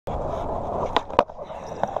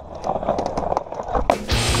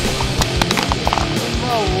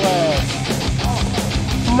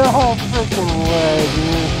No freaking way,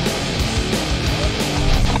 dude.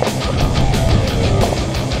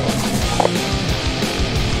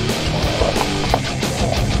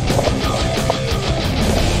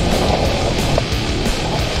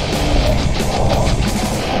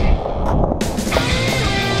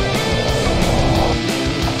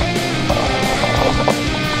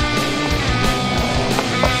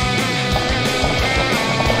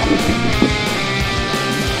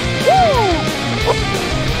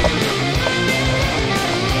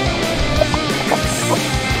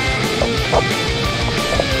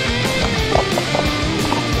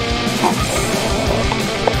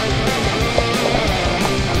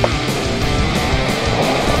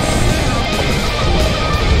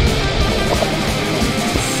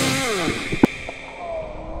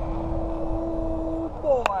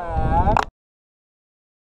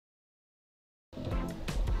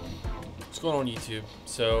 What's going on YouTube?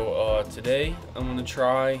 So today I'm going to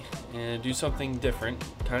try and do something different,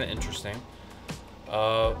 kind of interesting.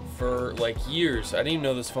 For like years, I didn't even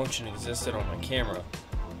know this function existed on my camera.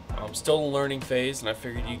 I'm still in the learning phase, and I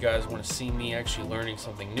figured you guys want to see me actually learning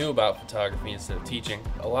something new about photography instead of teaching.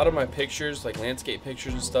 A lot of my pictures, like landscape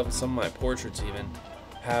pictures and stuff, and some of my portraits even,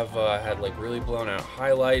 have had like really blown out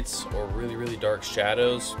highlights or really dark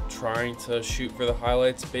shadows trying to shoot for the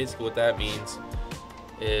highlights. Basically what that means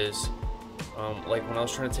is like when I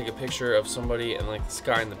was trying to take a picture of somebody and like the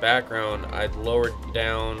sky in the background, I'd lower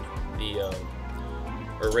down the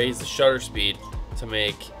or raise the shutter speed to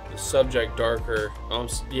make the subject darker.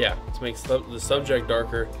 To make the subject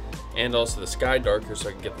darker and also the sky darker, so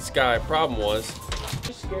I could get the sky. Problem was,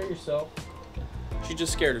 you scared yourself. She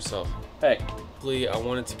just scared herself. Hey, I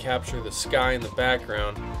wanted to capture the sky in the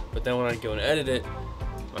background, but then when I go and edit it,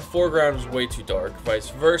 my foreground was way too dark. Vice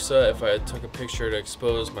versa, if I took a picture to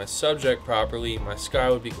expose my subject properly, my sky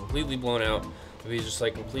would be completely blown out. It would be just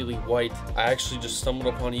like completely white. I actually just stumbled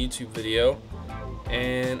upon a YouTube video,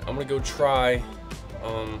 and I'm gonna go try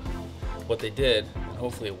what they did, and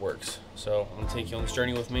hopefully it works. So I'm gonna take you on this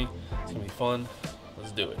journey with me. It's gonna be fun.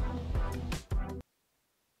 Let's do it.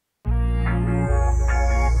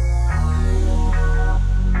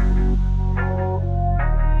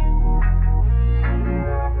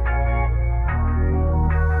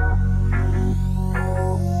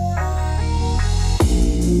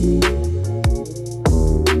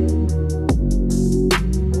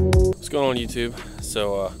 What's going on YouTube?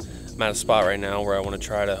 So I'm at a spot right now where I want to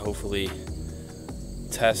try to hopefully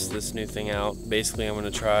test this new thing out. Basically I'm going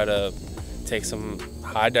to try to take some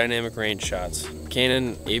high dynamic range shots.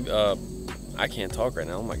 Canon, I can't talk right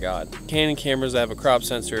now, oh my god. Canon cameras that have a crop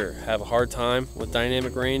sensor have a hard time with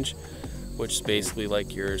dynamic range, which is basically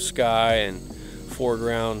like your sky and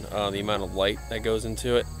foreground, the amount of light that goes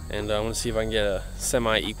into it. And I want to see if I can get a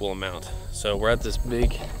semi-equal amount. So we're at this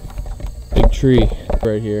big tree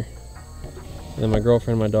right here. And then my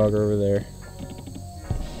girlfriend and my dog are over there.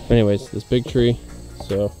 Anyways, this big tree.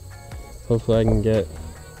 So hopefully I can get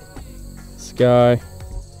sky in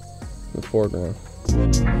the foreground.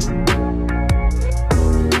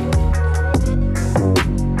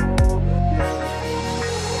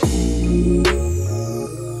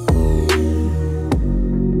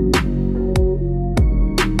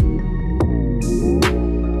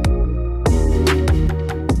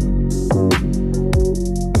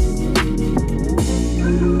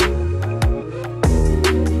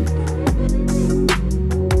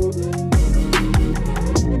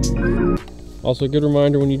 Also, a good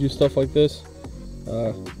reminder when you do stuff like this,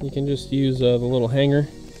 you can just use the little hanger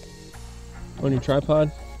on your tripod,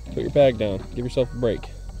 put your bag down, give yourself a break.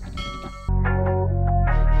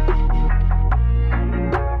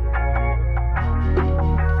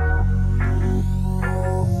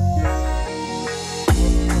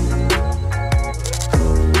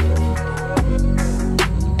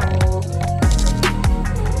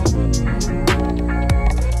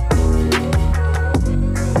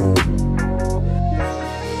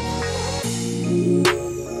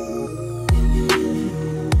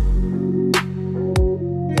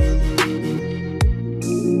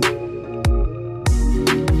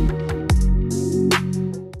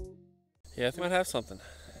 Yeah, I think I might have something.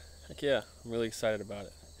 Heck yeah, I'm really excited about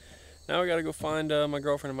it. Now we gotta go find my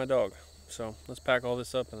girlfriend and my dog. So let's pack all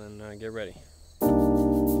this up and then get ready.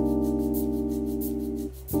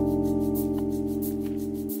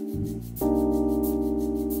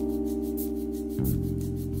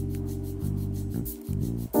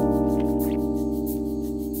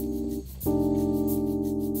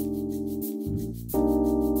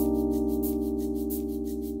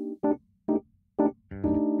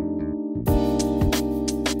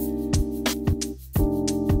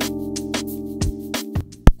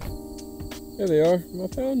 they are. I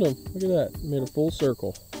found them. Look at that. Made a full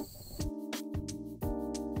circle.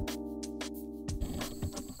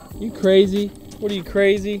 You crazy? What are you,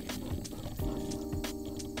 crazy?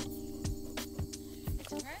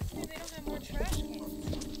 Trash? Maybe they don't have more trash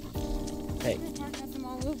cans. Hey. Mark has them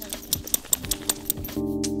all over.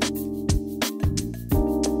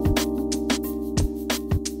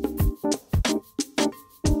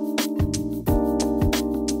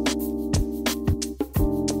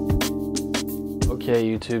 Okay,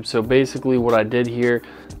 YouTube, so basically what I did here,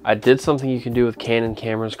 I did something you can do with Canon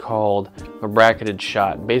cameras called a bracketed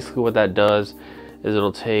shot. Basically what that does is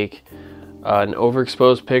it'll take an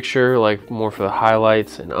overexposed picture, like more for the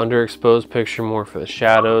highlights, an underexposed picture more for the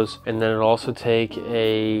shadows, and then it'll also take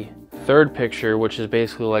a third picture, which is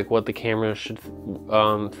basically like what the camera should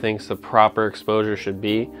thinks the proper exposure should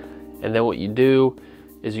be. And then what you do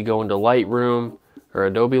is you go into Lightroom or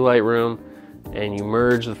Adobe Lightroom and you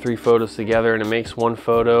merge the three photos together, and it makes one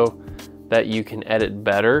photo that you can edit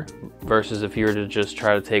better versus if you were to just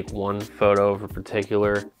try to take one photo of a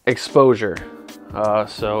particular exposure.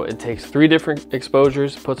 So it takes three different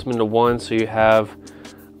exposures, puts them into one, so you have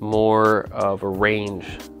more of a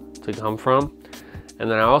range to come from. And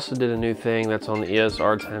then I also did a new thing that's on the EOS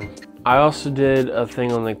R10. I also did a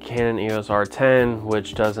thing on the Canon EOS R10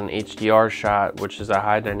 which does an HDR shot, which is a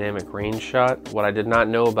high dynamic range shot. What I did not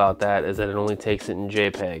know about that is that it only takes it in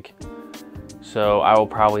JPEG. So I will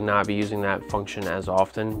probably not be using that function as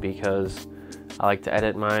often because I like to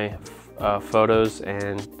edit my photos,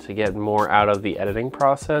 and to get more out of the editing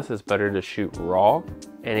process it's better to shoot raw,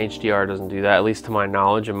 and HDR doesn't do that, at least to my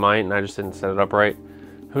knowledge. It might, and I just didn't set it up right.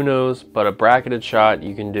 Who knows? But a bracketed shot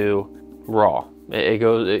you can do raw.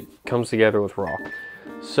 It comes together with raw.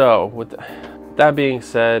 So with that being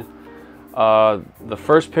said, the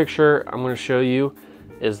first picture I'm going to show you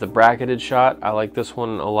is the bracketed shot. I like this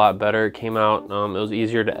one a lot better. It came out, it was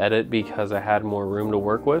easier to edit because I had more room to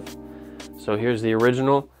work with. So here's the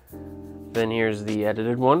original, then here's the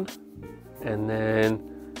edited one, and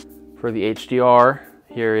then for the HDR,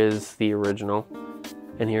 here is the original,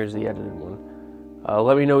 and here's the edited one.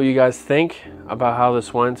 Let me know what you guys think about how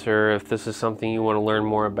this went, or if this is something you want to learn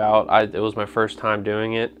more about. It was my first time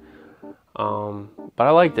doing it, but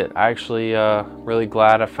I liked it. I actually really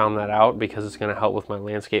glad I found that out because it's going to help with my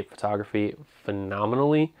landscape photography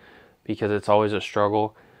phenomenally, because it's always a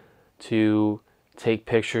struggle to take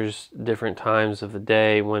pictures different times of the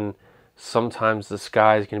day when sometimes the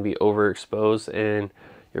sky is going to be overexposed and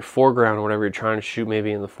your foreground or whatever you're trying to shoot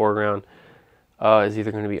maybe in the foreground is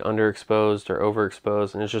either going to be underexposed or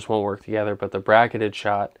overexposed, and it just won't work together. But the bracketed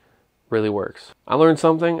shot really works. I learned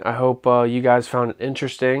something. I hope you guys found it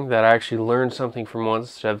interesting, that I actually learned something from once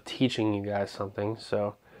instead of teaching you guys something.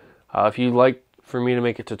 So if you'd like for me to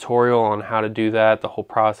make a tutorial on how to do that, the whole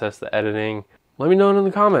process, the editing, let me know in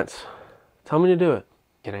the comments. Tell me to do it.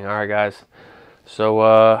 Kidding. All right, guys. So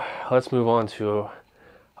let's move on to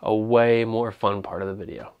a way more fun part of the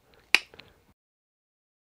video.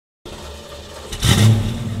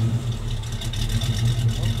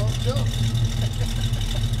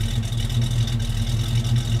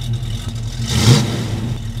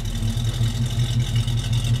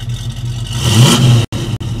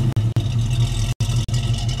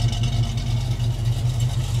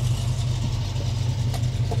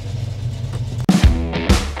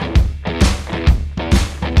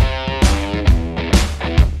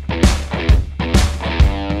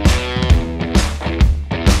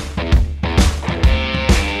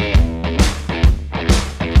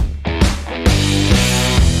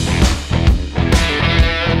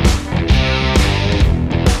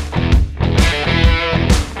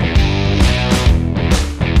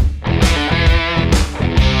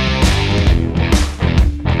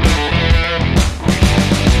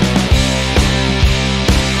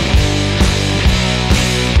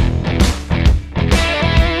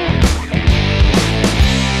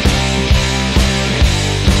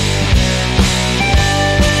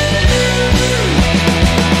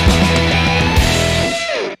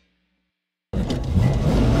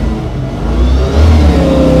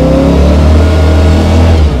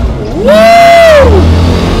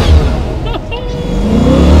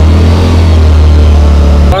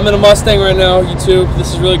 I'm in a Mustang right now, YouTube.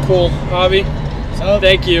 This is really cool. Hobby,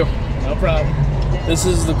 thank you. No problem. This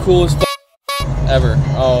is the coolest ever.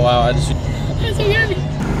 Oh wow, I just... It's so heavy.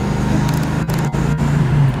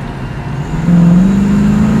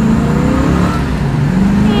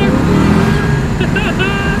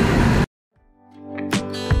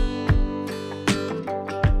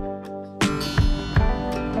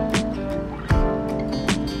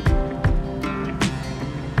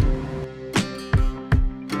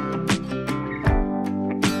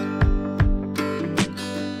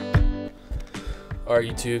 Alright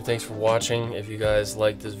YouTube, thanks for watching. If you guys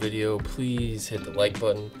liked this video, please hit the like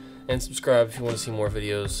button and subscribe if you want to see more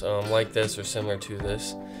videos like this or similar to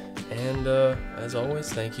this. And as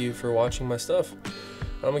always, thank you for watching my stuff.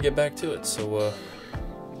 I'm gonna get back to it, so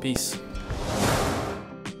peace.